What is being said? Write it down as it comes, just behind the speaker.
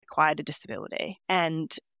acquired a disability.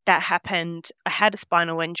 And that happened. I had a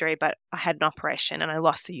spinal injury, but I had an operation and I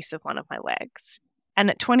lost the use of one of my legs. And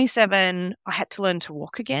at 27, I had to learn to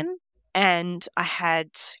walk again. And I had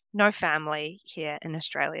no family here in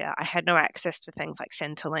Australia. I had no access to things like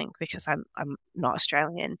Centrelink because I'm not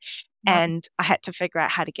Australian. Wow. And I had to figure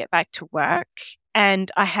out how to get back to work.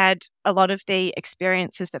 And I had a lot of the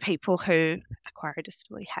experiences that people who acquire a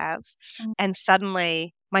disability have. And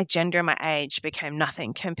suddenly my gender and my age became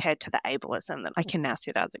nothing compared to the ableism that I can now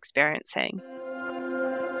see that I was experiencing.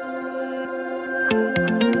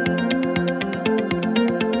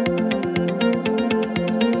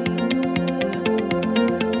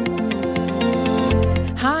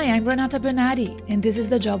 Hi, I'm Renata Bernardi, and this is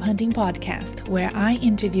the Job Hunting Podcast, where I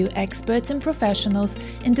interview experts and professionals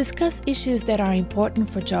and discuss issues that are important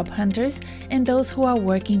for job hunters and those who are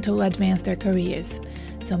working to advance their careers.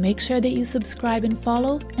 So make sure that you subscribe and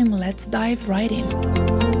follow, and let's dive right in.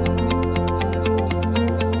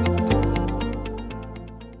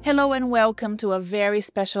 Hello and welcome to a very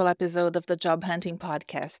special episode of the Job Hunting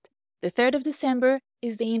Podcast. The 3rd of December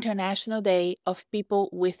is the International Day of People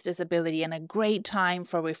with Disability and a great time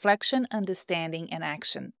for reflection, understanding, and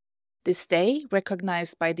action. This day,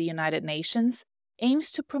 recognized by the United Nations,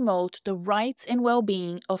 aims to promote the rights and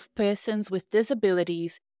well-being of persons with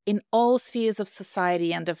disabilities in all spheres of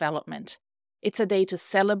society and development. It's a day to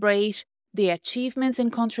celebrate the achievements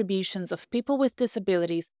and contributions of people with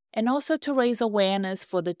disabilities and also to raise awareness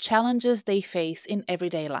for the challenges they face in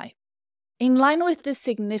everyday life. In line with this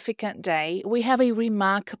significant day, we have a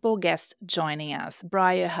remarkable guest joining us,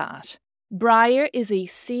 Briar Harte. Briar is a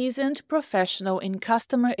seasoned professional in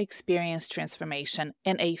customer experience transformation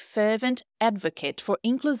and a fervent advocate for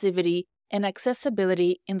inclusivity and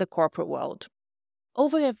accessibility in the corporate world.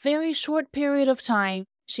 Over a very short period of time,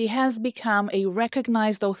 she has become a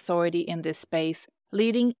recognized authority in this space,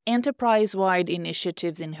 leading enterprise-wide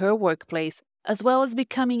initiatives in her workplace, as well as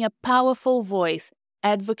becoming a powerful voice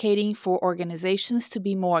advocating for organizations to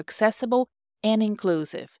be more accessible and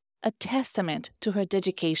inclusive, a testament to her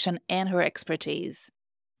dedication and her expertise.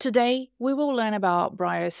 Today, we will learn about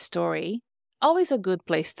Briar's story, always a good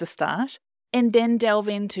place to start, and then delve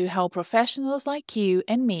into how professionals like you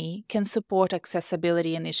and me can support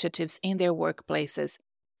accessibility initiatives in their workplaces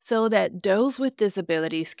so that those with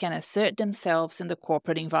disabilities can assert themselves in the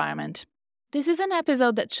corporate environment. This is an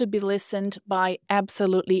episode that should be listened by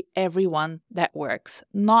absolutely everyone that works,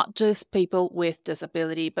 not just people with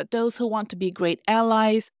disability, but those who want to be great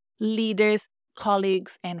allies, leaders,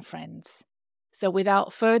 colleagues, and friends. So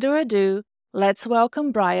without further ado, let's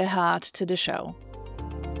welcome Briar Harte to the show.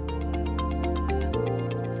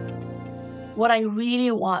 What I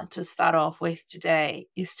really want to start off with today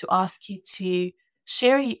is to ask you to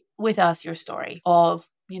share with us your story of,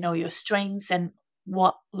 your strengths and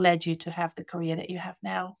what led you to have the career that you have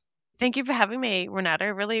now. Thank you for having me, Renata. I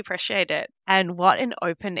really appreciate it. And what an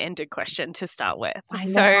open-ended question to start with. I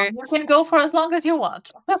know. You can go for as long as you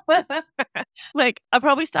want. I'll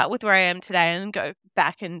probably start with where I am today and go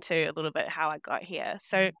back into a little bit how I got here.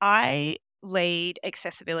 So I lead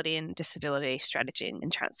accessibility and disability strategy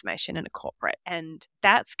and transformation in a corporate. And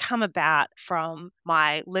that's come about from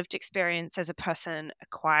my lived experience as a person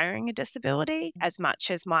acquiring a disability, as much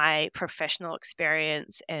as my professional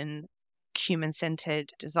experience in human-centered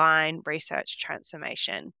design, research,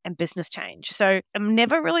 transformation, and business change. So I'm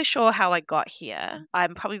never really sure how I got here.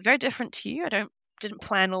 I'm probably very different to you. I didn't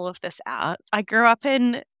plan all of this out. I grew up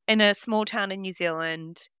in a small town in New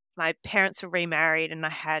Zealand. My parents were remarried and I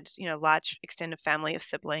had, a large extended family of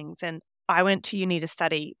siblings. And I went to uni to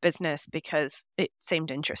study business because it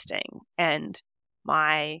seemed interesting. And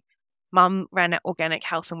my mum ran an organic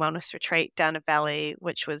health and wellness retreat down a valley,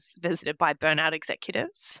 which was visited by burnout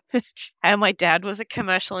executives. And my dad was a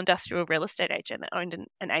commercial industrial real estate agent that owned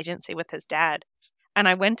an agency with his dad. And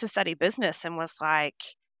I went to study business and was like,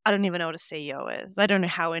 I don't even know what a CEO is. I don't know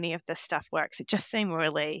how any of this stuff works. It just seemed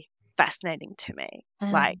really fascinating to me.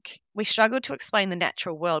 We struggled to explain the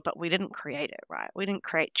natural world, but we didn't create it, right? We didn't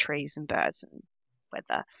create trees and birds and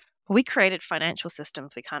weather. We created financial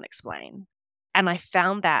systems we can't explain. And I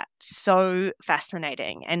found that so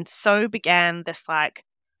fascinating. And so began this I'm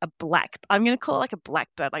going to call it a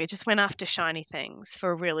blackbird. I just went after shiny things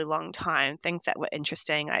for a really long time, things that were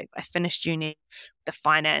interesting. I finished uni with a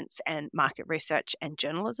finance and market research and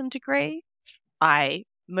journalism degree. I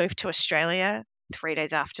moved to Australia 3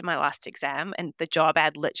 days after my last exam, and the job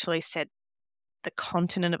ad literally said the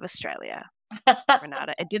continent of Australia,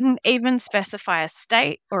 Renata. It didn't even specify a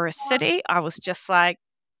state or a city. I was just like,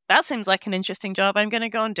 that seems like an interesting job. I'm going to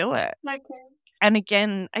go and do it. Okay. And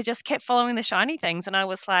again, I just kept following the shiny things. And I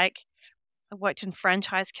was like, I worked in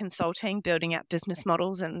franchise consulting, building out business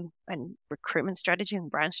models and recruitment strategy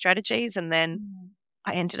and brand strategies. And then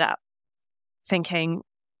I ended up thinking,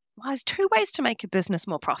 well, there's two ways to make a business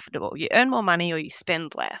more profitable. You earn more money or you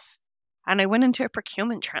spend less. And I went into a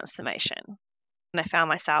procurement transformation, and I found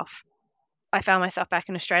myself back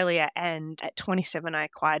in Australia, and at 27 I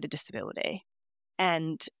acquired a disability.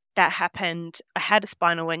 And that happened. I had a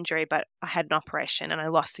spinal injury, but I had an operation and I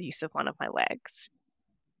lost the use of one of my legs.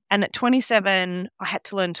 And at 27 I had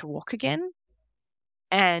to learn to walk again.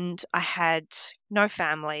 And I had no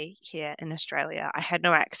family here in Australia. I had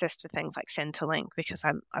no access to things like Centrelink because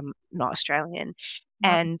I'm not Australian.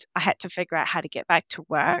 And I had to figure out how to get back to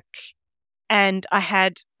work. And I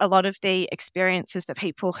had a lot of the experiences that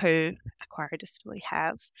people who acquire a disability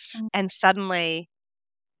have. And suddenly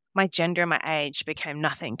my gender and my age became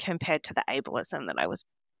nothing compared to the ableism that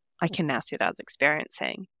I can now see that I was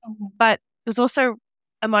experiencing. But it was also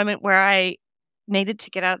a moment where I needed to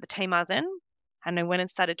get out of the team I was in. And I went and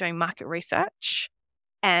started doing market research.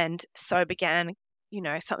 And so began,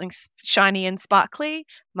 something shiny and sparkly,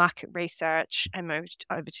 market research. I moved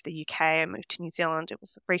over to the UK. I moved to New Zealand. It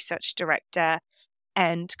was a research director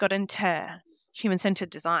and got into human-centered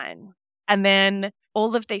design. And then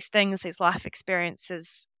all of these things, these life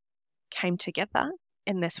experiences came together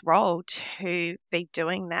in this role to be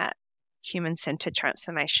doing that human-centered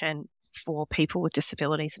transformation for people with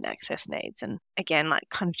disabilities and access needs. And again, like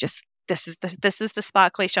kind of just this is the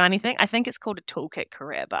sparkly shiny thing. I think it's called a toolkit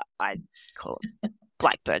career, but I call it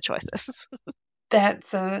blackbird choices.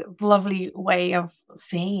 That's a lovely way of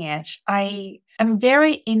seeing it. I am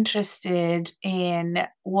very interested in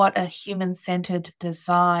what a human-centered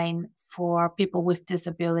design for people with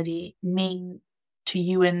disability mean to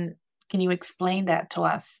you, and can you explain that to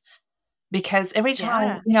us? Because every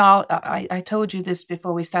time, Yeah. I told you this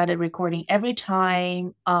before we started recording. Every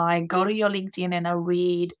time I go to your LinkedIn and I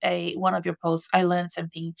read one of your posts, I learn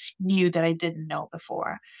something new that I didn't know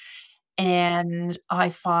before. And I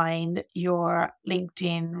find your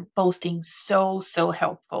LinkedIn posting so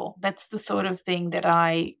helpful. That's the sort of thing that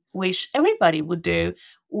I wish everybody would do,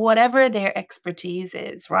 whatever their expertise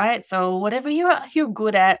is, right? So whatever you're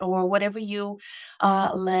good at, or whatever you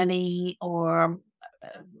are learning, or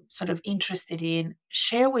sort of interested in,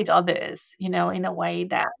 share with others, in a way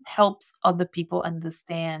that helps other people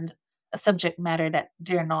understand a subject matter that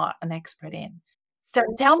they're not an expert in. So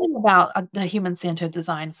tell me about the human-centered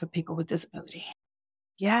design for people with disability.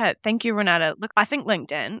 Yeah, thank you, Renata. Look, I think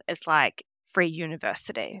LinkedIn is like free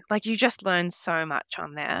university. Like you just learn so much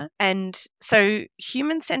on there. And so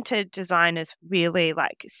human-centered design is really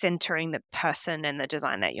like centering the person and the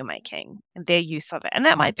design that you're making and their use of it. And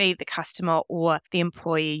that might be the customer or the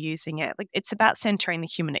employee using it. Like it's about centering the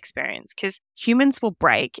human experience, because humans will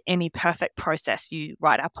break any perfect process you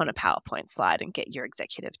write up on a PowerPoint slide and get your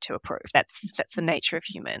executive to approve. That's the nature of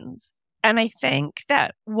humans. And I think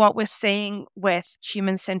that what we're seeing with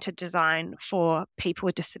human-centered design for people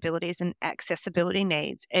with disabilities and accessibility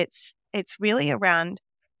needs, it's really around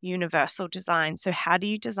universal design. So how do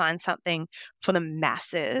you design something for the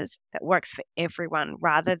masses that works for everyone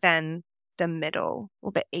rather than the middle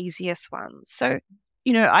or the easiest ones? So,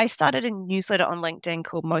 I started a newsletter on LinkedIn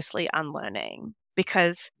called Mostly Unlearning,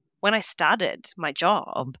 because when I started my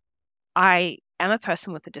job, I am a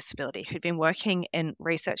person with a disability who'd been working in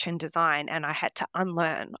research and design, and I had to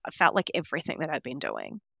unlearn, I felt like everything that I'd been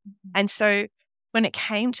doing. And so when it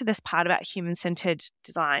came to this part about human-centered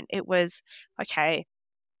design, it was, okay,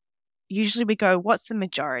 usually we go, what's the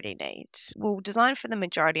majority need? We'll design for the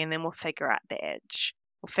majority and then we'll figure out the edge.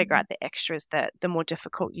 We'll figure out the extras, the more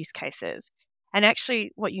difficult use cases. And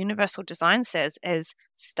actually what universal design says is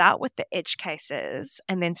start with the edge cases,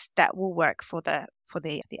 and then that will work for the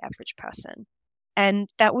average person. And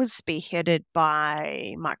that was spearheaded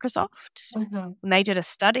by Microsoft. And they did a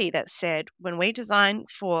study that said when we design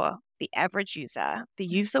for the average user, the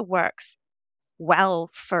user works well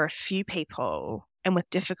for a few people and with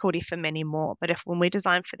difficulty for many more. But when we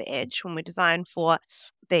design for the edge, when we design for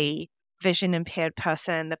the vision impaired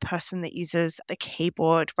person, the person that uses the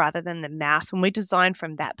keyboard rather than the mouse, when we design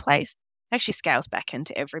from that place, it actually scales back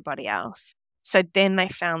into everybody else. So then they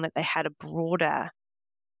found that they had a broader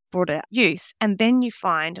use. And then you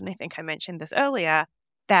find, and I think I mentioned this earlier,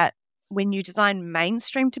 that when you design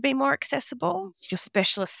mainstream to be more accessible, your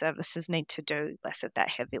specialist services need to do less of that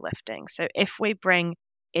heavy lifting. So if we bring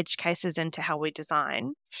edge cases into how we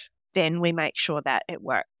design, then we make sure that it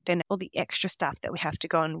works. Then all the extra stuff that we have to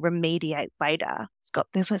go and remediate later,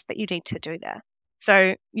 there's less that you need to do there.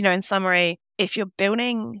 So, in summary, if you're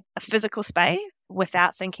building a physical space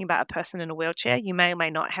without thinking about a person in a wheelchair, you may or may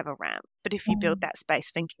not have a ramp. But if you build that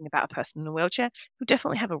space thinking about a person in a wheelchair, you'll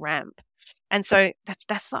definitely have a ramp. And so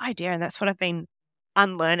that's the idea. And that's what I've been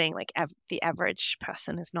unlearning. Like the average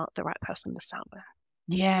person is not the right person to start with.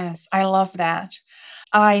 Yes, I love that.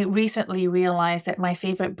 I recently realized that my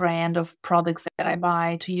favorite brand of products that I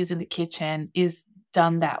buy to use in the kitchen is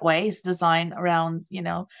done that way. It's designed around,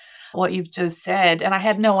 what you've just said. And I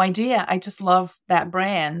had no idea. I just love that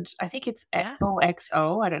brand. I think it's Yeah.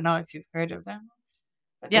 XOXO. I don't know if you've heard of them.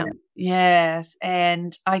 But Yeah. yes.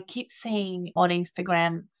 And I keep seeing on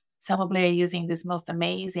Instagram some of Blair using these most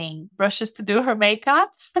amazing brushes to do her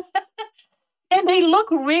makeup. And they look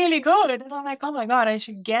really good, and I'm like, "Oh my god, I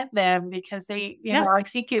should get them," because they Yeah. I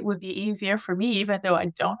think it would be easier for me even though I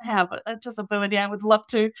don't have a disability. I would love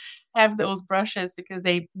to have those brushes because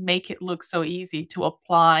they make it look so easy to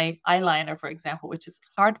apply eyeliner, for example, which is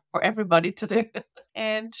hard for everybody to do,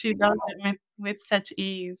 and she does it with such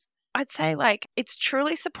ease. I'd say like it's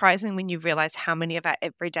truly surprising when you realize how many of our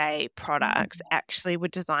everyday products Mm, actually were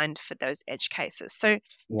designed for those edge cases. So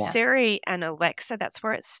yeah. Siri and Alexa, that's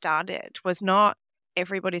where it started, was not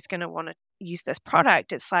everybody's going to want to use this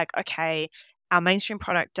product. It's like, okay, our mainstream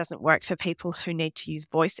product doesn't work for people who need to use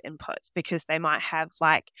voice inputs because they might have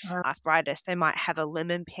like Uh, arthritis, they might have a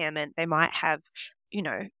limb impairment, they might have,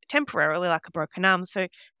 temporarily like a broken arm. So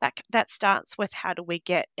that starts with how do we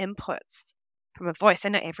get inputs from a voice. I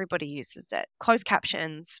know everybody uses it. Closed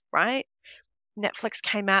captions, right? Netflix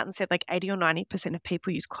came out and said like 80 or 90% of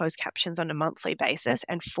people use closed captions on a monthly basis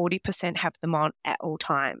and 40% have them on at all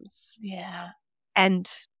times. yeah. And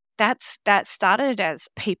that started as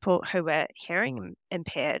people who were hearing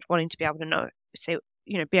impaired wanting to be able to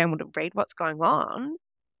be able to read what's going on.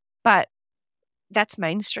 But that's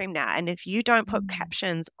mainstream now. And if you don't put Mm,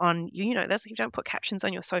 captions on, if you don't put captions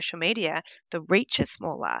on your social media, the reach is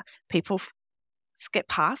smaller. People skip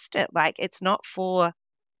past it. Like it's not for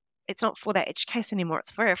that edge case anymore.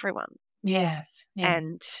 It's for everyone. yes, yeah.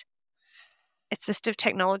 And assistive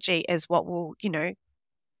technology is what will,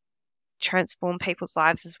 transform people's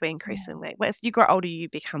lives as we increasingly, as you grow older, you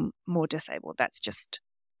become more disabled. That's just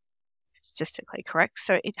statistically correct.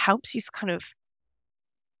 So it helps you kind of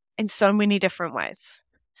in so many different ways.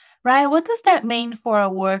 Right. What does that mean for a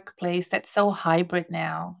workplace that's so hybrid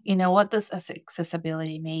now? What does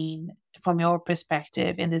accessibility mean from your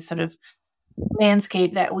perspective in this sort of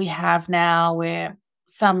landscape that we have now where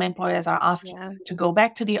some employers are asking Yeah. you to go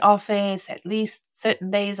back to the office at least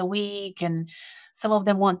certain days a week and some of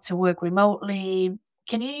them want to work remotely.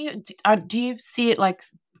 Do you see it like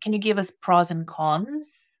can you give us pros and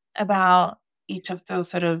cons about each of those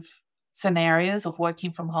sort of scenarios of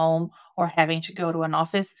working from home or having to go to an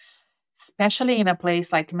office, especially in a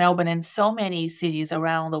place like Melbourne and so many cities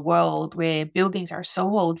around the world where buildings are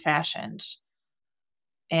so old fashioned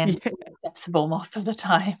and inaccessible most of the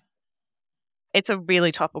time? It's a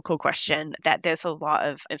really topical question that there's a lot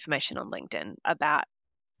of information on LinkedIn about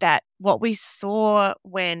that. What we saw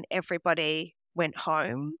when everybody went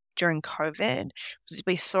home during COVID was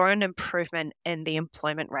we saw an improvement in the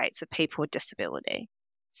employment rates of people with disability.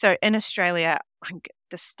 So in Australia, I think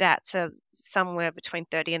the stats are somewhere between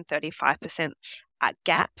 30 and 35%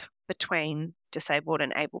 gap between disabled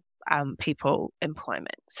and able people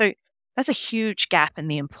employment. So that's a huge gap in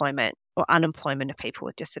the employment or unemployment of people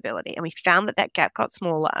with disability. And we found that gap got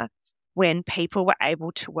smaller when people were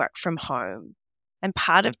able to work from home. And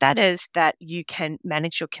part of that is that you can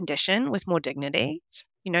manage your condition with more dignity.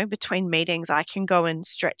 Between meetings, I can go and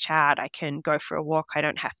stretch out. I can go for a walk. I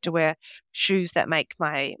don't have to wear shoes that make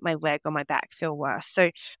my leg or my back feel worse.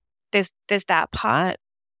 So there's that part.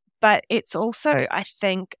 But it's also, I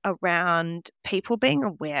think, around people being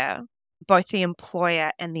aware, both the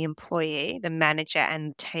employer and the employee, the manager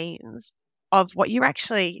and the teams, of what you're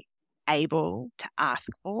actually able to ask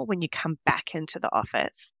for when you come back into the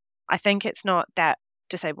office. I think it's not that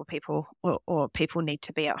disabled people or people need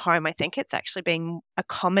to be at home. I think it's actually being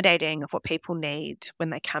accommodating of what people need when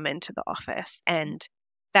they come into the office. And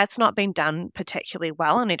that's not been done particularly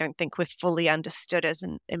well. And I don't think we've fully understood as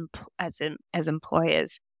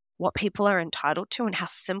employers what people are entitled to and how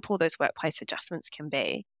simple those workplace adjustments can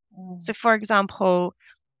be. Mm, So, for example,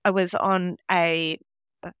 I was on a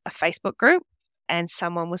Facebook group and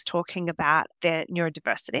someone was talking about their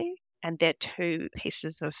neurodiversity and their two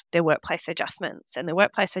pieces of their workplace adjustments. And the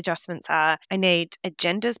workplace adjustments are I need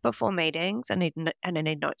agendas before meetings and I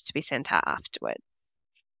need notes to be sent out afterwards.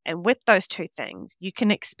 And with those two things, you can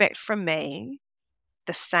expect from me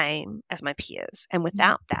the same as my peers. And mm,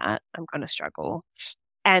 without that, I'm going to struggle.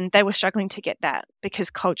 And they were struggling to get that because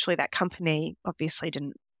culturally that company obviously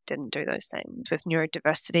didn't do those things with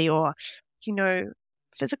neurodiversity or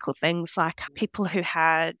physical things like people who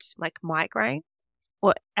had like migraine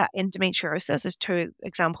or endometriosis is two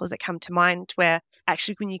examples that come to mind where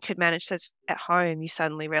actually when you could manage this at home, you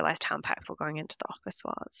suddenly realized how impactful going into the office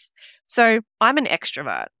was. So I'm an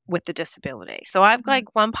extrovert with the disability. So I've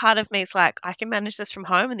like one part of me is like, I can manage this from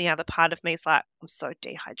home. And the other part of me is like, I'm so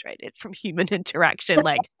dehydrated from human interaction.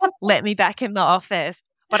 Like, let me back in the office.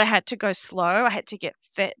 But I had to go slow. I had to get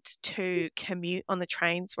fit to commute on the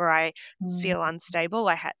trains where I feel unstable.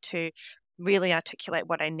 I had to really articulate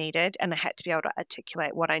what I needed, and I had to be able to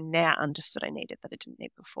articulate what I now understood I needed that I didn't need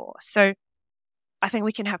before. So I think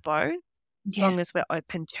we can have both as long as we're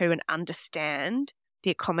open to and understand the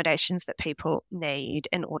accommodations that people need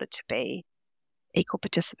in order to be equal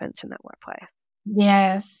participants in that workplace.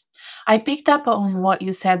 Yes. I picked up on what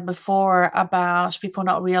you said before about people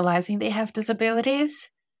not realizing they have disabilities.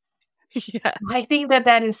 Yeah. I think that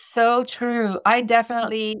that is so true. I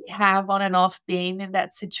definitely have on and off been in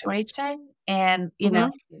that situation. And,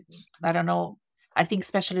 I don't know. I think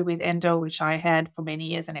especially with endo, which I had for many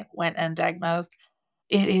years and it went undiagnosed,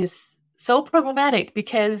 it is so problematic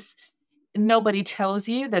because nobody tells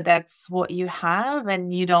you that that's what you have,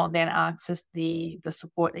 and you don't then access the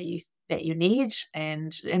support that you need.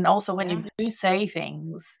 And also when you Yeah. do say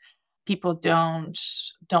things, people don't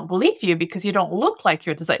believe you because you don't look like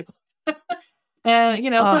you're disabled. So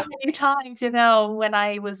Oh, many times, when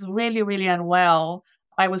I was really, really unwell,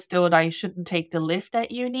 I was told I shouldn't take the lift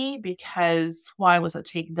at uni because why was I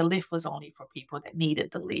taking the lift was only for people that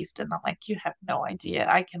needed the lift. And I'm like, you have no idea.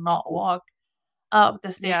 I cannot walk up the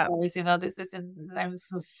yeah. stairs, this isn't, I'm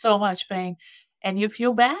so much pain. And you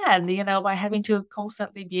feel bad, by having to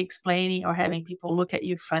constantly be explaining or having people look at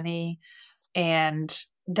you funny. And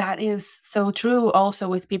that is so true also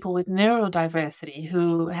with people with neurodiversity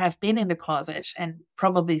who have been in the closet and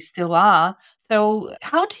probably still are. So,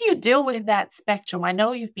 how do you deal with that spectrum? I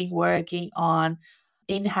know you've been working on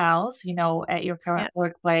in house, at your current Yeah.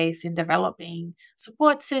 workplace in developing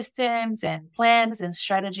support systems and plans and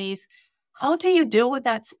strategies. How do you deal with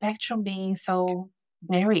that spectrum being so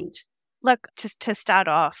varied? Look, to start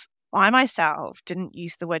off, I myself didn't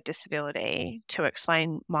use the word disability to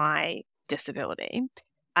explain my disability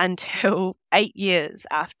until 8 years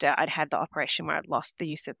after I'd had the operation where I'd lost the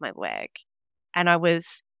use of my leg. And I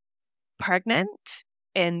was pregnant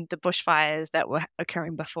in the bushfires that were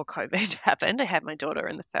occurring before COVID happened. I had my daughter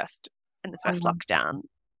in the first lockdown,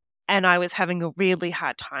 and I was having a really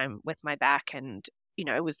hard time with my back, and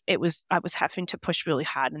I was having to push really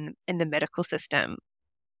hard in the medical system.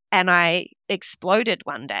 And I exploded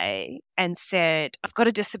one day and said, I've got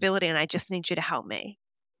a disability and I just need you to help me.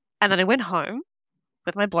 And then I went home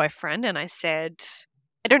with my boyfriend and I said,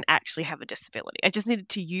 I don't actually have a disability. I just needed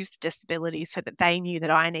to use the disability so that they knew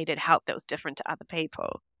that I needed help that was different to other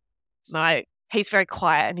people. He's very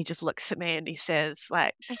quiet and he just looks at me and he says,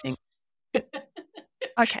 like, I think,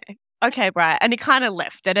 okay, Briar. And he kind of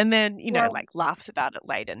left it and then, Yeah. like laughs about it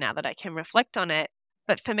later now that I can reflect on it.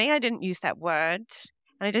 But for me, I didn't use that word.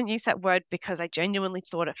 And I didn't use that word because I genuinely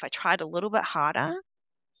thought if I tried a little bit harder,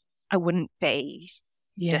 I wouldn't be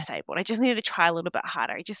Yeah. disabled. I just needed to try a little bit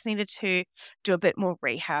harder. I just needed to do a bit more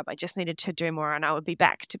rehab. I just needed to do more and I would be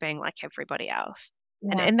back to being like everybody else.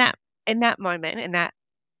 And Yeah. in that moment, in that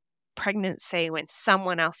pregnancy when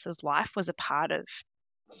someone else's life was a part of,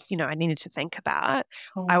 I needed to think about,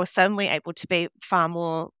 I Oh, was suddenly able to be far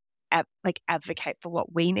more advocate for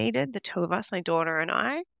what we needed, the two of us, my daughter and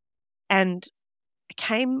I. And I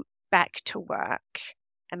came back to work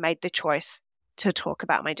and made the choice to talk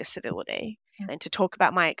about my disability and to talk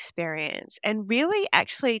about my experience and really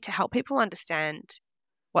actually to help people understand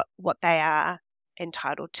what they are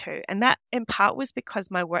entitled to. And that in part was because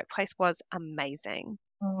my workplace was amazing.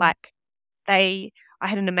 oh, Like I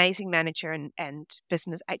had an amazing manager and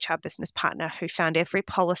business HR business partner who found every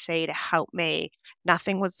policy to help me.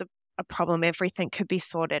 Nothing was a problem. Everything could be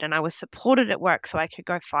sorted. And I was supported at work so I could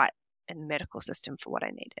go fight in the medical system for what I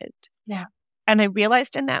needed. yeah. And I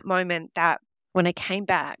realized in that moment that when I came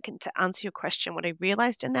back, and to answer your question, what I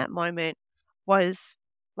realized in that moment was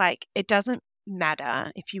like, it doesn't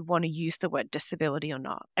matter if you want to use the word disability or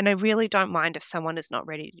not. And I really don't mind if someone is not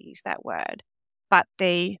ready to use that word. But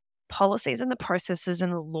the policies and the processes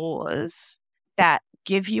and the laws that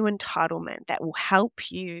give you entitlement, that will help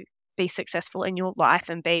you be successful in your life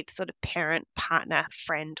and be the sort of parent, partner,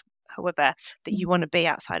 friend, whoever that you want to be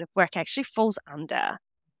outside of work actually falls under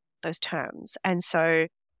those terms. And so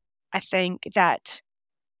I think that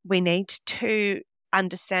we need to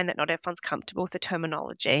understand that not everyone's comfortable with the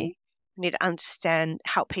terminology We need to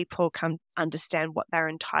help people understand what they're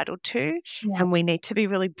entitled to. Yeah. And we need to be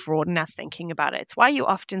really broad in our thinking about it. It's why you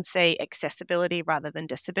often see accessibility rather than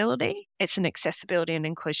disability. It's an accessibility and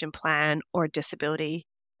inclusion plan or a disability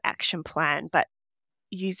action plan. But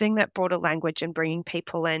using that broader language and bringing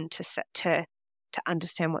people in to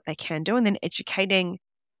understand what they can do, and then educating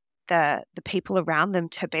the people around them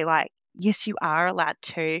to be like, yes, you are allowed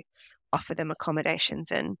to offer them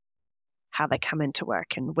accommodations and how they come into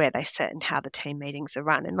work and where they sit and how the team meetings are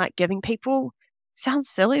run. And like giving people, sounds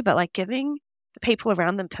silly, but like giving the people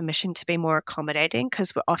around them permission to be more accommodating,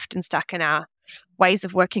 because we're often stuck in our ways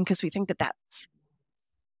of working because we think that that's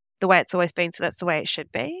the way it's always been. So that's the way it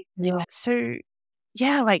should be. Yeah. So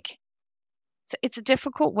yeah, like it's a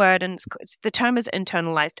difficult word, and the term is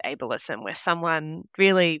internalized ableism, where someone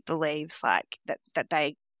really believes like that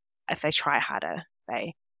they, if they try harder,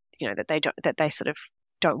 they, that they sort of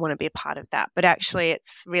don't want to be a part of that. But actually,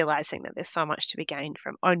 it's realizing that there's so much to be gained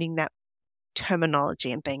from owning that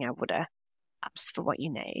terminology and being able to ask for what you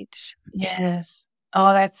need. Yes.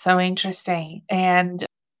 Oh, that's so interesting. And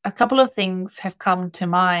a couple of things have come to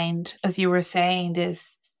mind as you were saying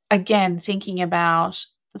this. Again, thinking about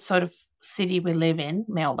the sort of city we live in,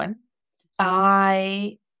 Melbourne,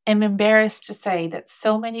 I am embarrassed to say that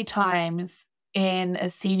so many times in a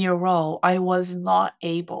senior role, I was not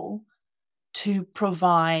able to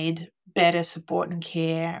provide better support and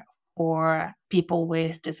care for people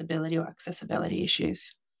with disability or accessibility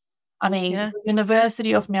issues. I mean, Yeah. the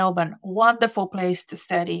University of Melbourne, wonderful place to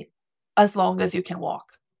study as long as you can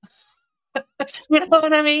walk. You know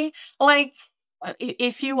what I mean? Like,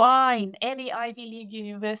 if you are in any Ivy League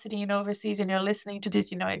university in overseas and you're listening to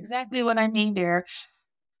this, you know exactly what I mean.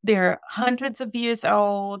 They're hundreds of years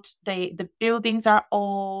old. The buildings are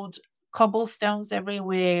old, cobblestones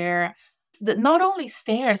everywhere. Not only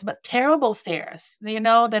stairs, but terrible stairs, that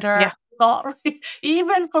Yeah. are not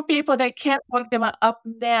even for people that can't walk them up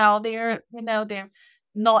and down. They're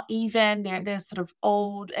not even. They're sort of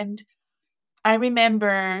old. And I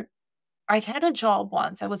remember I had a job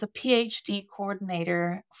once. I was a PhD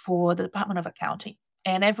coordinator for the Department of Accounting.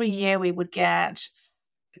 And every year we would get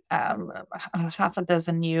half a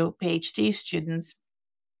dozen new PhD students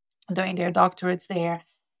doing their doctorates there.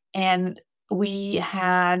 And we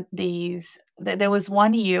had there was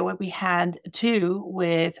one year where we had two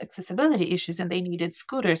with accessibility issues and they needed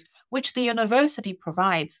scooters, which the university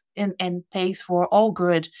provides and pays for, all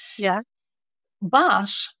good. Yeah.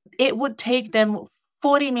 But it would take them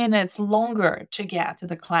 40 minutes longer to get to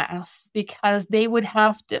the class because I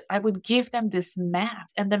would give them this map,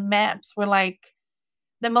 and the maps were like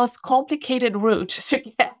the most complicated route to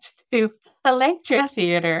get to a lecture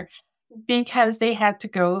theater because they had to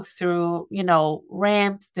go through,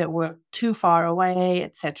 ramps that were too far away,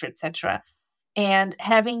 et cetera, et cetera. And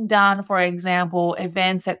having done, for example,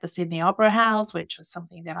 events at the Sydney Opera House, which was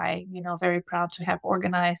something that I, very proud to have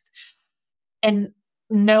organized, and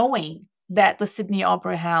knowing that the Sydney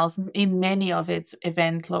Opera House, in many of its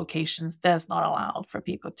event locations, does not allow for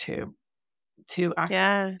people to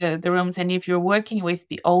Yeah. the rooms. And if you're working with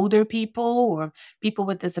the older people or people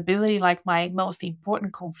with disability, like my most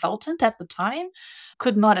important consultant at the time,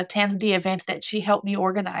 could not attend the event that she helped me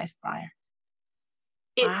organize, Briar.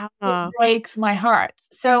 It Wow. breaks my heart.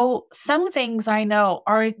 So some things I know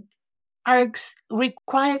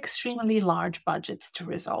require extremely large budgets to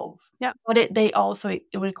resolve. Yeah. But they also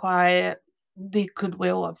require the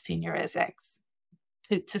goodwill of senior execs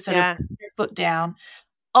to sort of Yeah. put their foot down.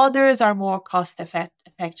 Others are more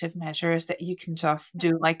effective measures that you can just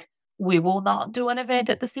do, like, we will not do an event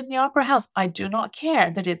at the Sydney Opera House. I do not care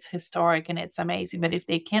that it's historic and it's amazing, but if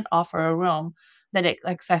they can't offer a room that is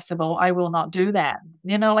accessible, I will not do that.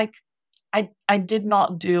 Like, I did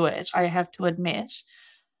not do it. I have to admit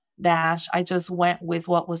that I just went with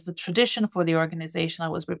what was the tradition for the organization I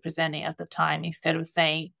was representing at the time instead of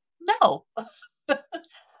saying no.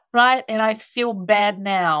 Right? And I feel bad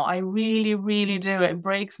now. I really, really do. It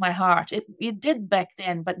breaks my heart. It did back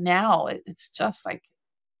then, but now it's just like,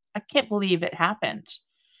 I can't believe it happened.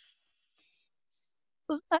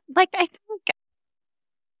 Like I think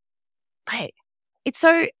like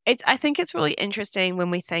I think it's really interesting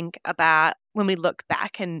when we look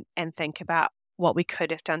back and think about what we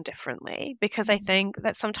could have done differently, because I think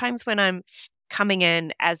that sometimes when I'm coming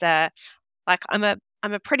in as I'm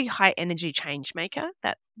a pretty high energy change maker,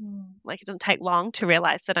 that like it doesn't take long to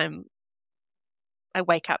realize that I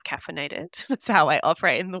wake up caffeinated. That's how I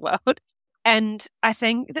operate in the world. And I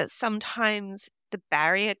think that sometimes the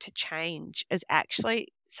barrier to change is actually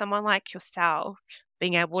someone like yourself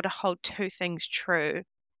being able to hold two things true.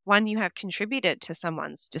 One, you have contributed to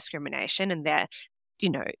someone's discrimination and their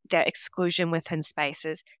their exclusion within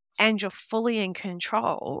spaces, and you're fully in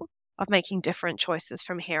control of making different choices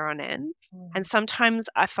from here on in. And sometimes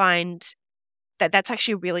I find that that's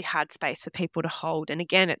actually a really hard space for people to hold. And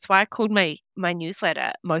again, it's why I called my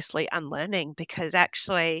newsletter Mostly Unlearning, because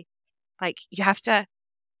actually, like, you have to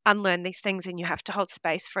unlearn these things and you have to hold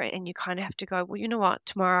space for it, and you kind of have to go, well, you know what,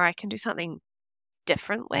 tomorrow I can do something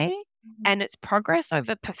differently. And it's progress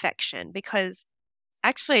over perfection, because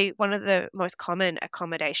actually one of the most common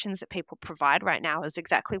accommodations that people provide right now is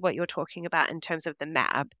exactly what you're talking about in terms of the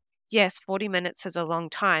map. Yes, 40 minutes is a long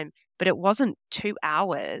time, but it wasn't 2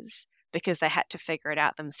 hours because they had to figure it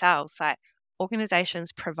out themselves. Like,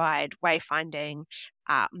 organizations provide wayfinding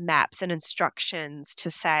maps and instructions to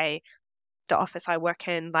say, the office I work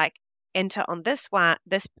in, like, enter on this one,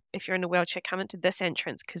 this, if you're in a wheelchair, come into this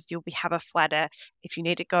entrance because you'll have a flatter. If you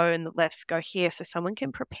need to go in the lifts, go here, so someone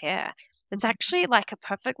can prepare. It's actually like a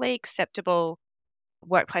perfectly acceptable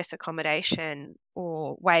workplace accommodation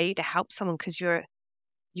or way to help someone, because you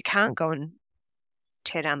can't go and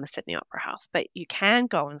tear down the Sydney Opera House, but you can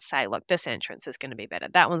go and say, look, this entrance is going to be better,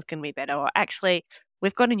 that one's going to be better, or actually,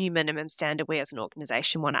 we've got a new minimum standard we as an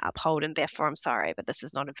organization want to uphold, and therefore, I'm sorry, but this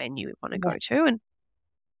is not a venue we want to Yeah. go to. And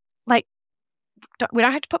like, we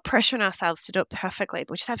don't have to put pressure on ourselves to do it perfectly,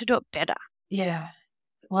 but we just have to do it better. Yeah.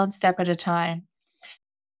 One step at a time.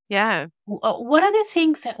 Yeah. What are the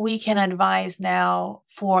things that we can advise now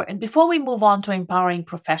for, and before we move on to empowering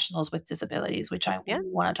professionals with disabilities, which I Yeah.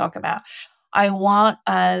 want to talk about, I want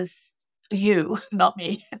us, you, not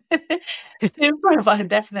me, to provide,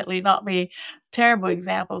 definitely not me, terrible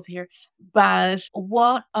examples here, but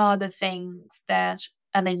what are the things that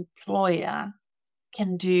an employer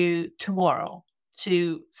can do tomorrow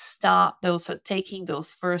to start those, so taking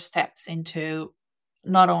those first steps into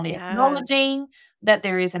not only Yeah. acknowledging that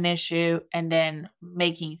there is an issue and then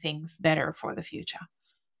making things better for the future?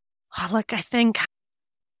 Oh, look, I think,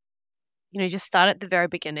 just start at the very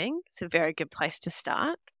beginning. It's a very good place to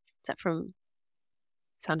start. Is that from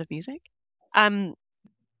Sound of Music? Um,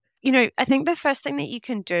 I think the first thing that you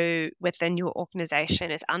can do within your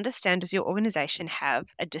organization is understand, does your organization have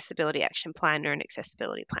a disability action plan or an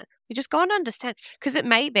accessibility plan? You just go and understand, because it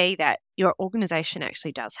may be that your organization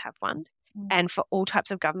actually does have one. Mm. And for all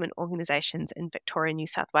types of government organizations in Victoria and New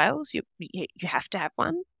South Wales, you have to have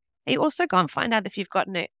one. And you also go and find out if you've got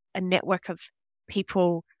a network of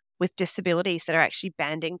people with disabilities that are actually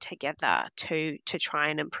banding together to try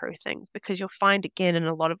and improve things, because you'll find, again, in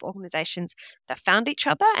a lot of organizations, they found each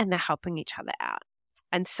other and they're helping each other out.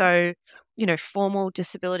 And so, formal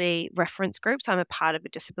disability reference groups, I'm a part of a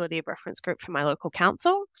disability reference group for my local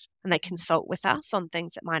council, and they consult with us on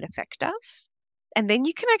things that might affect us. And then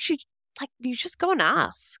you can actually, like, you just go and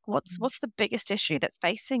ask, what's the biggest issue that's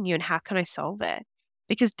facing you and how can I solve it?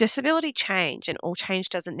 Because disability change, and all change,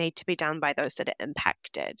 doesn't need to be done by those that are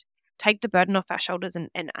impacted. Take the burden off our shoulders and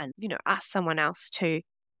ask someone else to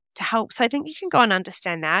help. So I think you can go and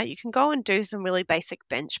understand that. You can go and do some really basic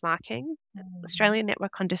benchmarking. Australian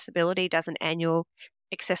Network on Disability does an annual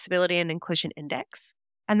accessibility and inclusion index,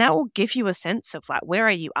 and that will give you a sense of, like, where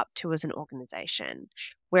are you up to as an organization?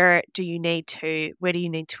 Where do you need to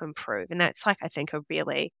improve? And that's, like, I think, a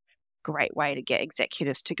really great way to get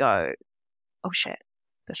executives to go, oh shit,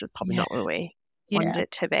 this is probably Yeah. not where we wanted Yeah.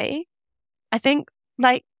 it to be. I think,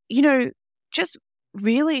 like, just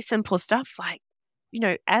really simple stuff like,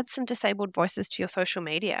 add some disabled voices to your social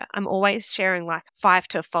media. I'm always sharing like 5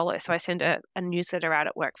 to follow. So I send a newsletter out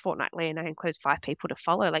at work fortnightly, and I include 5 people to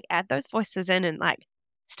follow. Like, add those voices in and, like,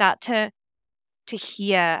 start to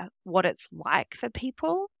hear what it's like for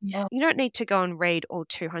people. Yeah. You don't need to go and read all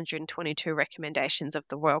 222 recommendations of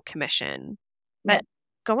the Royal Commission, Yeah. but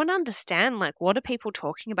go and understand, like, what are people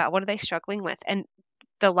talking about? What are they struggling with? And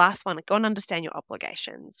the last one, go and understand your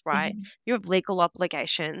obligations, right? Mhm. You have legal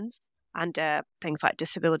obligations under things like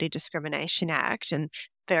Disability Discrimination Act and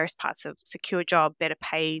various parts of secure job, better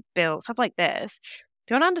pay bill, stuff like this.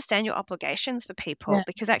 Do you want to understand your obligations for people? Yeah.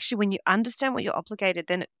 Because actually, when you understand what you're obligated,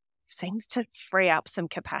 then it seems to free up some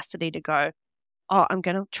capacity to go, oh, I'm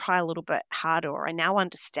going to try a little bit harder, or I now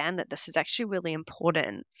understand that this is actually really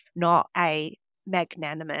important, not a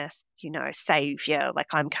magnanimous, savior, like,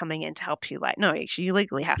 I'm coming in to help you. Like, no, actually, you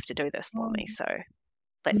legally have to do this for me. Mm. So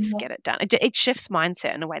let's Yeah. get it done. It shifts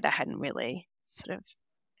mindset in a way that I hadn't really sort of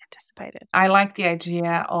anticipated. I like the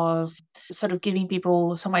idea of sort of giving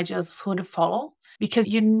people some ideas of who to follow, because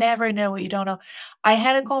you never know what you don't know. I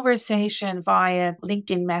had a conversation via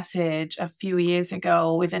LinkedIn message a few years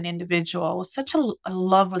ago with an individual, such a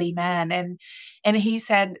lovely man. And he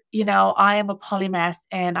said, I am a polymath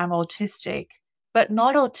and I'm autistic, but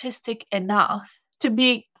not autistic enough to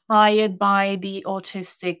be hired by the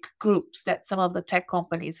autistic groups that some of the tech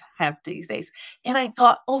companies have these days. And I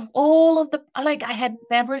thought of all of the, like, I had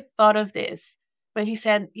never thought of this. But he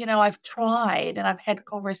said, I've tried and I've had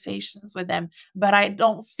conversations with them, but I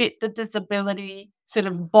don't fit the disability sort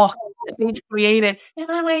of box that they've created.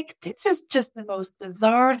 And I'm like, this is just the most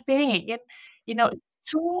bizarre thing. And, it's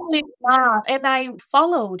truly not. And I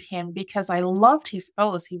followed him because I loved his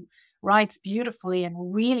post. He writes beautifully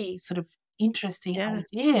and really sort of interesting Yeah.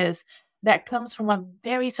 ideas that comes from a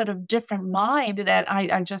very sort of different mind that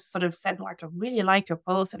I just sort of said, like, I really like your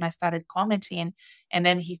post. And I started commenting. And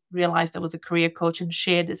then he realized I was a career coach and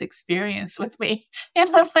shared this experience with me.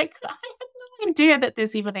 And I'm like, I had no idea that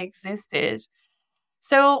this even existed.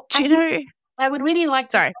 So Do you know? I would really like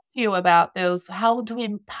to Sorry. talk to you about those, how to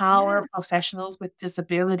empower Yeah. professionals with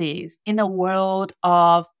disabilities in a world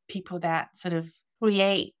of people that sort of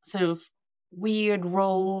create sort of weird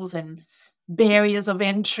roles and barriers of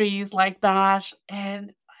entries like that.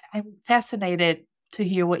 And I'm fascinated to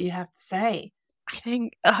hear what you have to say. I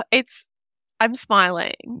think I'm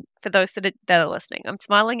smiling for those that are listening. I'm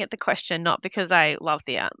smiling at the question, not because I love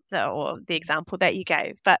the answer or the example that you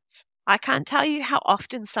gave, but I can't tell you how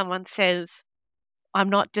often someone says, I'm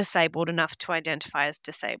not disabled enough to identify as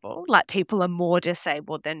disabled. Like people are more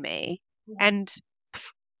disabled than me. Yeah. And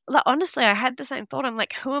like, honestly, I had the same thought. I'm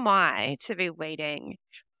like, who am I to be leading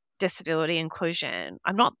disability inclusion?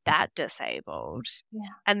 I'm not that disabled. Yeah.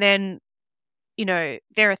 And then,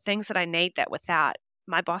 there are things that I need that without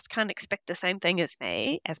my boss can't expect the same thing as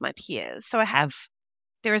me, as my peers. So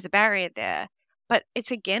there is a barrier there. But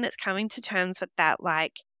it's coming to terms with that,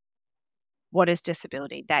 like, what is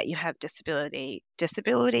disability? That you have disability.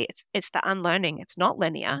 Disability, it's the unlearning. It's not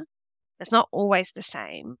linear. It's not always the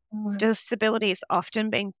same. Mm. Disability is often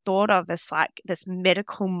being thought of as like this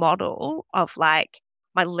medical model of like,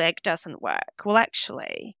 my leg doesn't work. Well,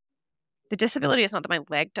 actually, the disability is not that my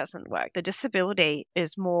leg doesn't work. The disability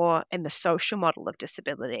is more in the social model of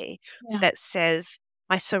disability Yeah. that says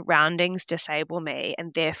my surroundings disable me,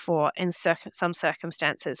 and therefore, in some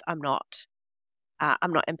circumstances, I'm not.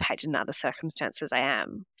 I'm not impacted. In other circumstances, I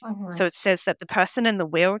am. So Mhm. it says that the person in the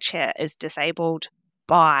wheelchair is disabled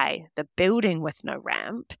by the building with no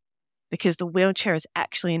ramp because the wheelchair is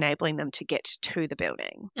actually enabling them to get to the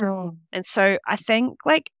building. Mm. And so I think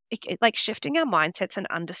like shifting our mindsets and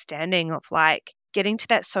understanding of like getting to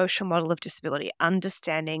that social model of disability,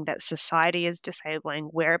 understanding that society is disabling,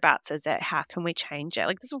 whereabouts is it, how can we change it?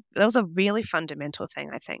 Like that was a really fundamental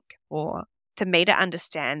thing, I think, for me to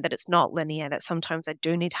understand that it's not linear, that sometimes I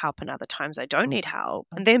do need help and other times I don't need help.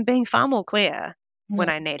 And then being far more clear when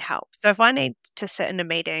Yeah. I need help. So if I need to sit in a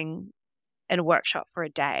meeting in a workshop for a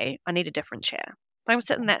day, I need a different chair. If I'm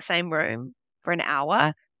sitting in that same room for an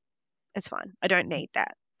hour, it's fine. I don't need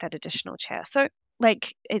that additional chair. So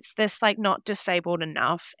like it's this like not disabled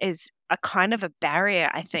enough is a kind of a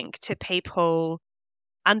barrier, I think, to people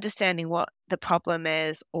understanding what the problem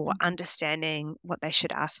is or understanding what they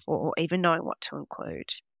should ask for or even knowing what to include.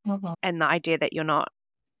 Mhm. And the idea that you're not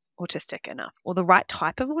autistic enough or the right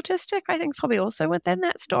type of autistic, I think is probably also within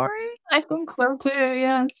that story. I think so too,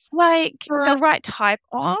 yes. Like the Uh, right type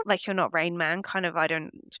of, like you're not Rain Man, kind of,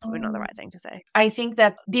 it's probably not the mm. right thing to say. I think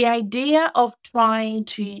that the idea of trying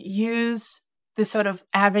to use the sort of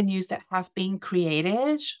avenues that have been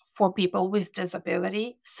created for people with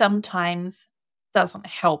disability sometimes doesn't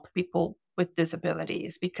help people with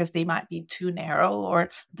disabilities because they might be too narrow or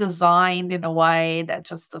designed in a way that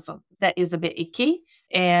just doesn't, that is a bit icky.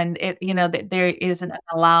 And that there isn't an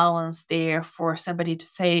allowance there for somebody to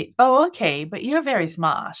say, oh, okay, but you're very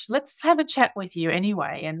smart, let's have a chat with you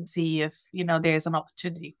anyway and see if there's an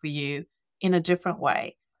opportunity for you in a different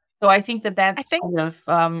way. So I think that I that's think, kind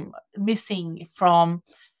of missing from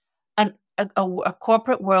a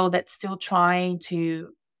corporate world that's still trying to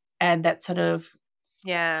add that sort of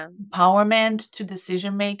yeah. empowerment to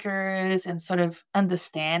decision makers and sort of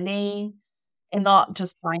understanding, and not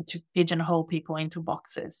just trying to pigeonhole people into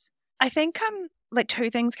boxes. I think like two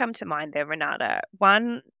things come to mind there, Renata.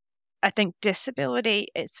 One, I think disability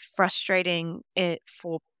is frustrating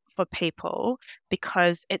for people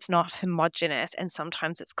because it's not homogenous and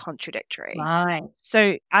sometimes it's contradictory. Right.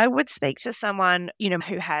 So I would speak to someone,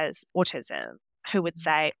 who has autism, who would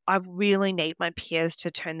say, I really need my peers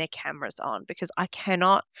to turn their cameras on because I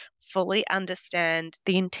cannot fully understand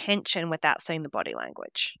the intention without seeing the body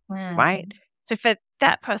language, right? Mhm. So for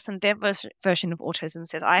that person, their version of autism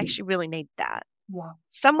says, I actually really need that. Yeah.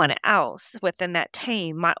 Someone else within that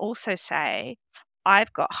team might also say,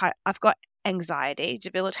 I've got anxiety,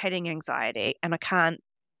 debilitating anxiety, and I can't,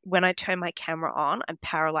 when I turn my camera on, I'm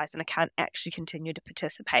paralyzed and I can't actually continue to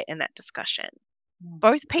participate in that discussion.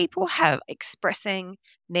 both people have expressing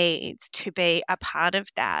needs to be a part of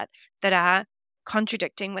that are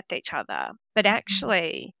contradicting with each other. But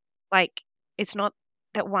actually, like, it's not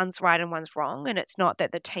that one's right and one's wrong, and it's not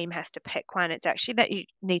that the team has to pick one. It's actually that you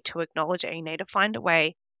need to acknowledge it. You need to find a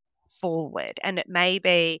way forward. And it may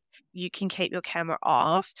be you can keep your camera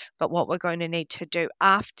off, but what we're going to need to do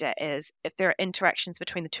after is, if there are interactions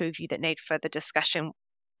between the two of you that need further discussion,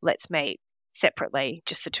 let's meet separately,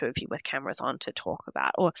 just the two of you with cameras on to talk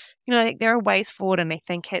about. Or, like, there are ways forward. And I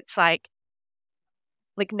think it's like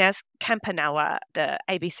Naz Campanella, the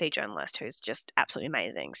ABC journalist, who's just absolutely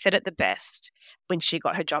amazing, said it the best when she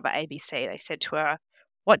got her job at ABC. They said to her,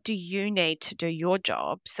 what do you need to do your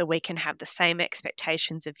job so we can have the same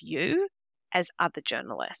expectations of you as other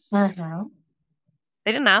journalists? Mm-hmm.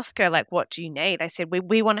 They didn't ask her, like, what do you need? They said,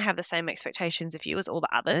 we want to have the same expectations of you as all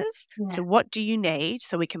the others. Yeah. So what do you need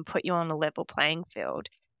so we can put you on a level playing field?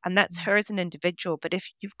 And that's her as an individual. But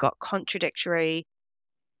if you've got contradictory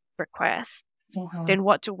requests, then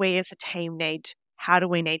what do we as a team need? How do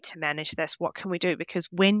we need to manage this? What can we do? Because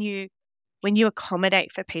when you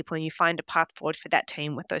accommodate for people and you find a path forward for that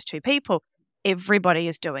team with those two people, everybody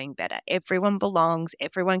is doing better. Everyone belongs.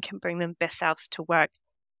 Everyone can bring their best selves to work.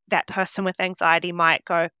 That person with anxiety might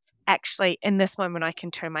go, actually, in this moment, I can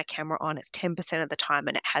turn my camera on. It's 10% of the time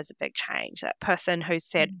and it has a big change. That person who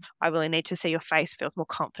said, I really need to see your face, feels more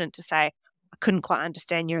confident to say, I couldn't quite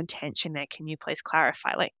understand your intention there. Can you please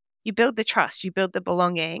clarify? Like, you build the trust, you build the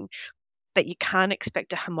belonging, but you can't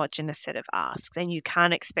expect a homogenous set of asks, and you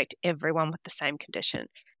can't expect everyone with the same condition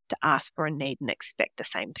to ask for a need and expect the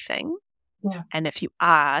same thing. Yeah. And if you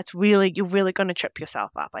are, you're really going to trip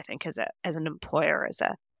yourself up, I think, as an employer,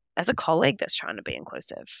 as a colleague that's trying to be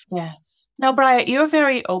inclusive. Yes. Now, Briar, you're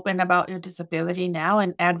very open about your disability now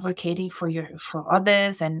and advocating for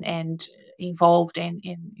others and involved in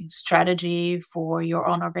strategy for your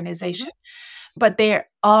own organization. But there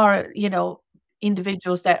are,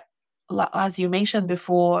 individuals that, as you mentioned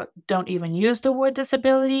before, don't even use the word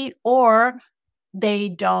disability, or they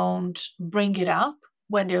don't bring it up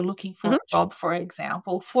when they're looking for a job, for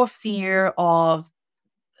example, for fear of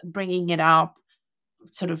bringing it up,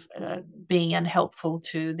 sort of being unhelpful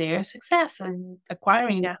to their success and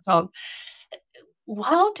acquiring a job.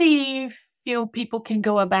 How do you feel people can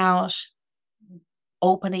go about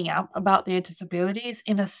opening up about their disabilities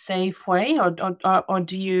in a safe way, or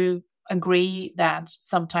do you agree that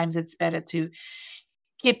sometimes it's better to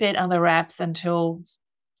keep it under wraps until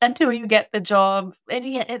you get the job? And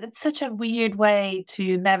yeah, it's such a weird way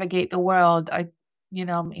to navigate the world. I'm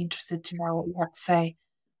interested to know what you have to say.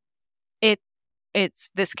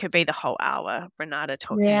 This could be the whole hour, Renata,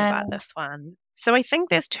 talking Yeah. about this one. So I think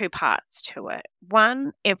there's two parts to it.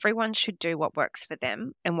 One, everyone should do what works for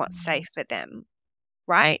them and what's safe for them,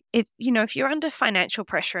 right? If you're under financial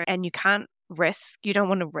pressure and you don't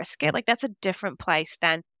want to risk it, like, that's a different place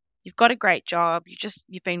than you've got a great job,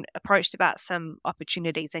 you've been approached about some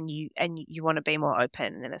opportunities and you want to be more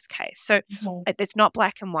open in this case. So it's not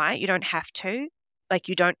black and white. You don't have to. Like,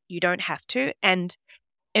 you don't have to. And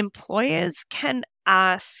employers can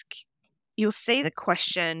ask, you'll see the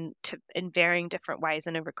question in varying different ways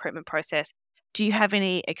in a recruitment process. Do you have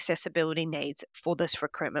any accessibility needs for this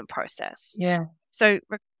recruitment process? Yeah. So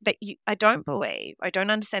I don't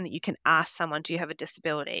understand that you can ask someone, do you have a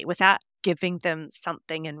disability, without giving them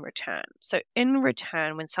something in return. So in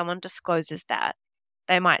return, when someone discloses that,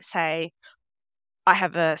 they might say, I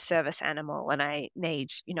have a service animal and I need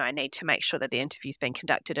to make sure that the interview's being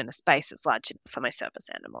conducted in a space that's large enough for my service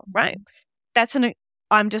animal, right?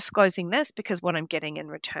 I'm disclosing this because what I'm getting in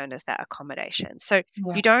return is that accommodation. So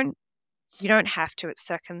you don't have to. It's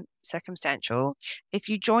circumstantial. If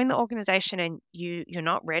you join the organization and you're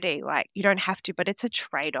not ready, like, you don't have to, but it's a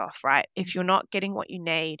trade-off, right? If you're not getting what you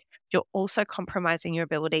need, you're also compromising your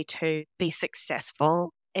ability to be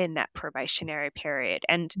successful in that probationary period.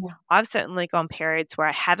 And I've certainly gone periods where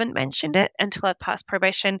I haven't mentioned it until I've passed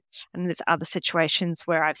probation. And there's other situations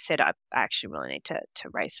where I've said, I actually really need to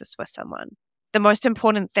raise this with someone. The most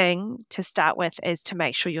important thing to start with is to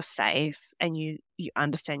make sure you're safe and you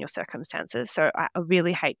understand your circumstances. So I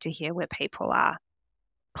really hate to hear where people are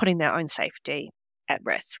putting their own safety at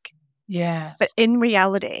risk. Yes. But in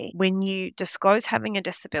reality, when you disclose having a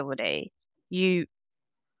disability, you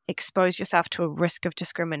expose yourself to a risk of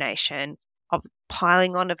discrimination, of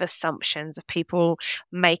piling on of assumptions, of people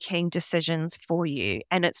making decisions for you.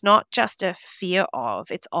 And it's not just a fear of,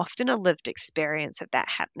 it's often a lived experience of that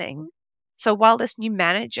happening. So while this new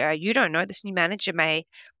manager, you don't know, this new manager may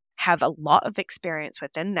have a lot of experience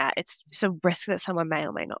within that, it's a risk that someone may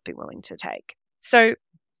or may not be willing to take. So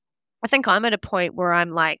I think I'm at a point where I'm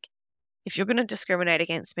like, if you're going to discriminate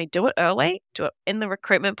against me, do it early, do it in the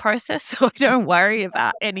recruitment process, so I don't worry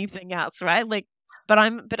about anything else, right? Like, but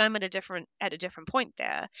I'm at a different point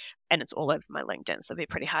there, and it's all over my LinkedIn, so it'd be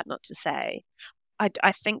pretty hard not to say.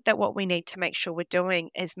 I think that what we need to make sure we're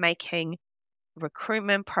doing is making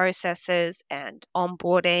recruitment processes and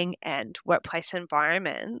onboarding and workplace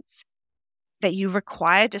environments that you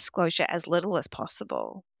require disclosure as little as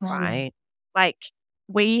possible, right? Like,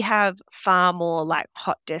 we have far more like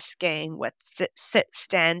hot desking with sit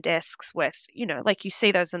stand desks with, like you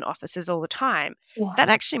see those in offices all the time. Yeah. That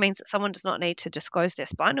actually means that someone does not need to disclose their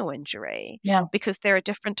spinal injury Yeah. because there are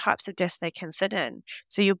different types of desks they can sit in.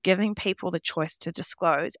 So you're giving people the choice to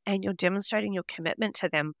disclose, and you're demonstrating your commitment to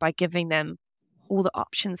them by giving them all the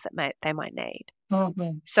options that they might need.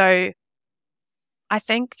 Mm-hmm. So I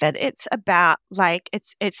think that it's about like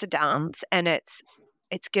it's a dance, and it's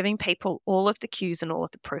giving people all of the cues and all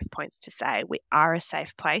of the proof points to say we are a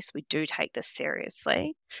safe place. We do take this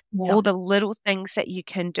seriously. Yeah. All the little things that you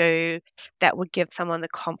can do that would give someone the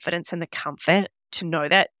confidence and the comfort to know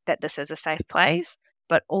that this is a safe place,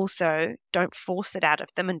 but also don't force it out of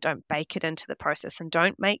them and don't bake it into the process, and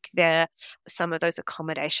don't make some of those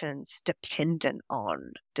accommodations dependent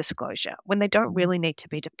on disclosure when they don't really need to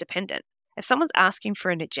be dependent. If someone's asking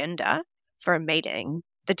for an agenda for a meeting,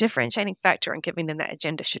 the differentiating factor in giving them that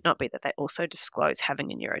agenda should not be that they also disclose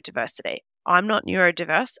having a neurodiversity. I'm not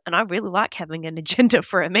neurodiverse, and I really like having an agenda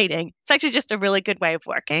for a meeting. It's actually just a really good way of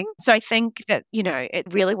working. So I think that,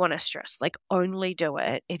 it really want to stress, like, only do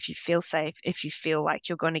it if you feel safe, if you feel like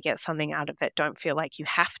you're going to get something out of it. Don't feel like you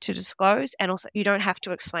have to disclose. And also, you don't have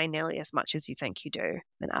to explain nearly as much as you think you do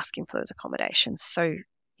when asking for those accommodations. So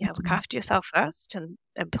look after yourself first, and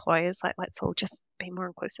employers, like, let's all just be more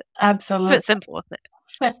inclusive. Absolutely. It's a bit simple, isn't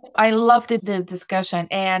it? I loved the discussion,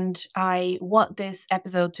 and I want this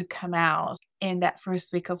episode to come out in that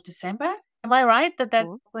first week of December. Am I right?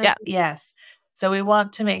 Yeah. Yes. So we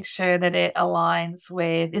want to make sure that it aligns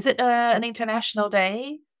with, is it an international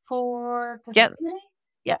day for disability?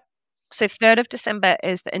 Yeah. So 3rd of December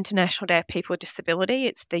is the International Day of People with Disability.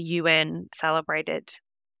 It's the UN celebrated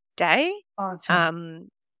day. Awesome.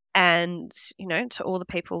 And, to all the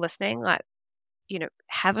people listening, like,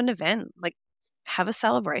 have an event, like, have a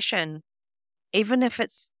celebration, even if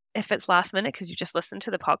it's last minute because you just listened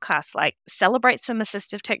to the podcast. Like, celebrate some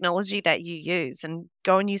assistive technology that you use, and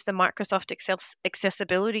go and use the Microsoft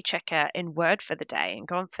accessibility checker in Word for the day, and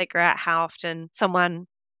go and figure out how often someone,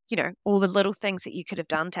 all the little things that you could have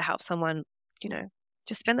done to help someone,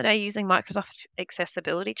 just spend the day using Microsoft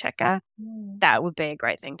accessibility checker. That would be a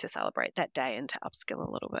great thing to celebrate that day and to upskill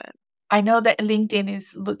a little bit. I know that LinkedIn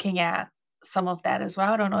is looking at some of that as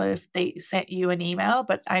well. I don't know if they sent you an email,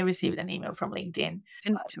 but I received an email from LinkedIn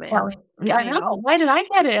telling me, I know, why did I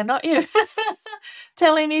get it and not you?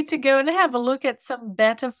 Telling me to go and have a look at some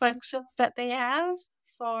better functions that they have.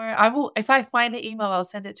 I will, if I find the email, I'll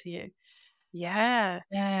send it to you. Yeah.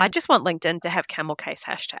 I just want LinkedIn to have camel case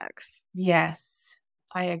hashtags. Yes,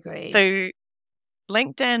 I agree. So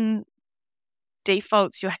LinkedIn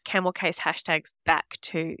defaults your camel case hashtags back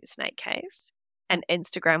to snake case, and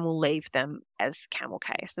Instagram will leave them as camel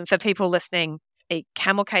case. And for people listening, a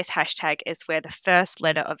camel case hashtag is where the first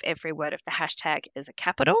letter of every word of the hashtag is a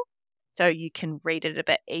capital. So you can read it a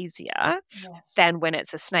bit easier than when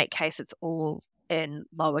it's a snake case, it's all in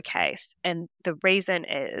lowercase. And the reason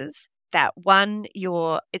is that, one,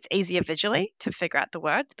 it's easier visually to figure out the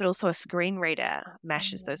words, but also a screen reader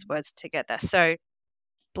mashes those words together. So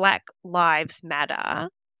Black Lives Matter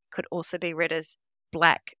could also be read as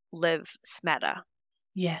Black Lives Matter.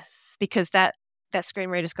 Yes. Because that screen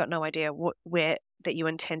reader's got no idea where that you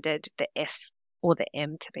intended the S or the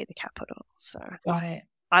M to be the capital. So got it.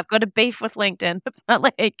 I've got a beef with LinkedIn, but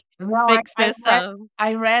fix this.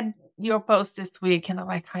 I read your post this week, and I'm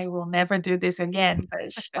like, I will never do this again.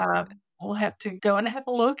 But we'll have to go and have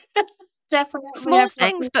a look. Definitely. Small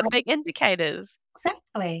things, but big indicators.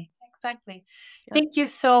 Exactly. Yeah. Thank you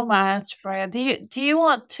so much, Briar. Do you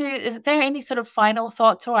want to, is there any sort of final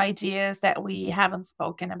thoughts or ideas that we haven't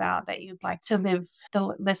spoken about that you'd like to leave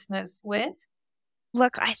the listeners with?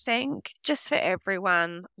 Look, I think just for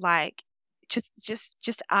everyone, like,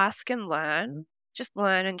 just ask and learn. Just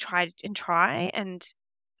learn and try and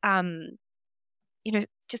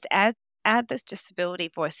just add those disability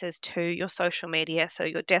voices to your social media, so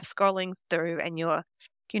you're death scrolling through and you're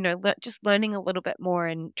just learning a little bit more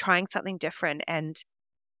and trying something different, and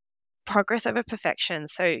progress over perfection.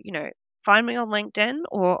 So find me on LinkedIn,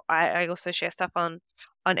 or I also share stuff on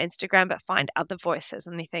Instagram, but find other voices.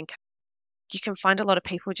 And I think you can find a lot of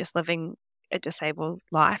people just living a disabled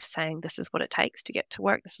life saying, this is what it takes to get to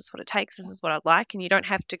work, this is what it takes, this is what I'd like. And you don't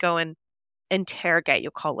have to go and interrogate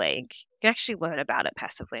your colleague. You can actually learn about it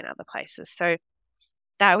passively in other places. So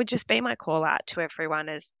that would just be my call out to everyone,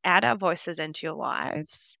 is add our voices into your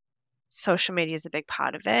lives. Social media is a big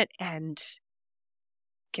part of it, and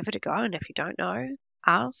give it a go. And if you don't know,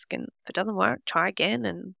 ask. And if it doesn't work, try again.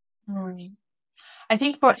 And I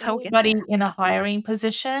think for that's how we'll get anybody there. in a hiring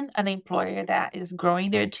position, an employer that is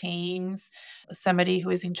growing their teams, somebody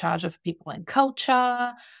who is in charge of people and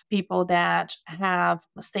culture, people that have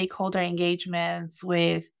stakeholder engagements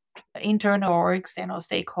with internal or external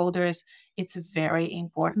stakeholders, it's very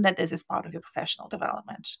important that this is part of your professional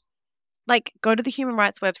development. Like, go to the human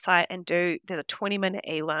rights website and there's a 20-minute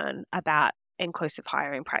e-learn about inclusive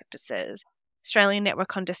hiring practices. Australian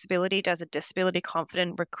Network on Disability does a disability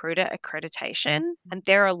confident recruiter accreditation, and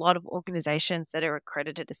there are a lot of organizations that are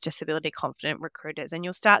accredited as disability confident recruiters, and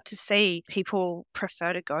you'll start to see people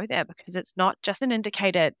prefer to go there because it's not just an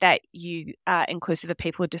indicator that you are inclusive of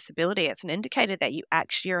people with disability, it's an indicator that you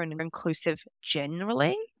actually are inclusive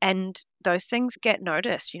generally, and those things get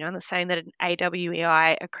noticed. And the saying that an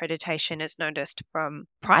AWEI accreditation is noticed from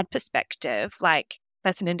pride perspective, like,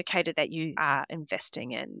 that's an indicator that you are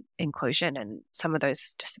investing in inclusion, and some of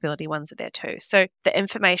those disability ones are there too. So the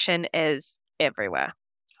information is everywhere.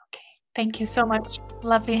 Okay. Thank you so much.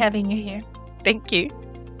 Lovely having you here. Thank you.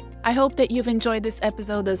 I hope that you've enjoyed this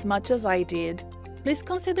episode as much as I did. Please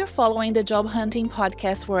consider following the Job Hunting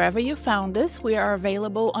Podcast wherever you found this. We are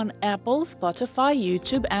available on Apple, Spotify,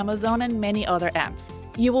 YouTube, Amazon, and many other apps.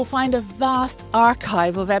 You will find a vast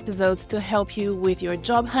archive of episodes to help you with your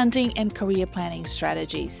job hunting and career planning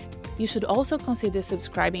strategies. You should also consider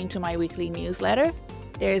subscribing to my weekly newsletter.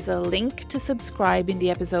 There is a link to subscribe in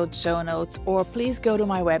the episode show notes, or please go to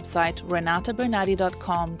my website,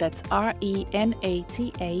 renatabernardi.com. That's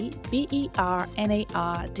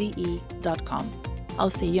RENATABERNARDE.com. I'll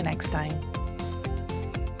see you next time.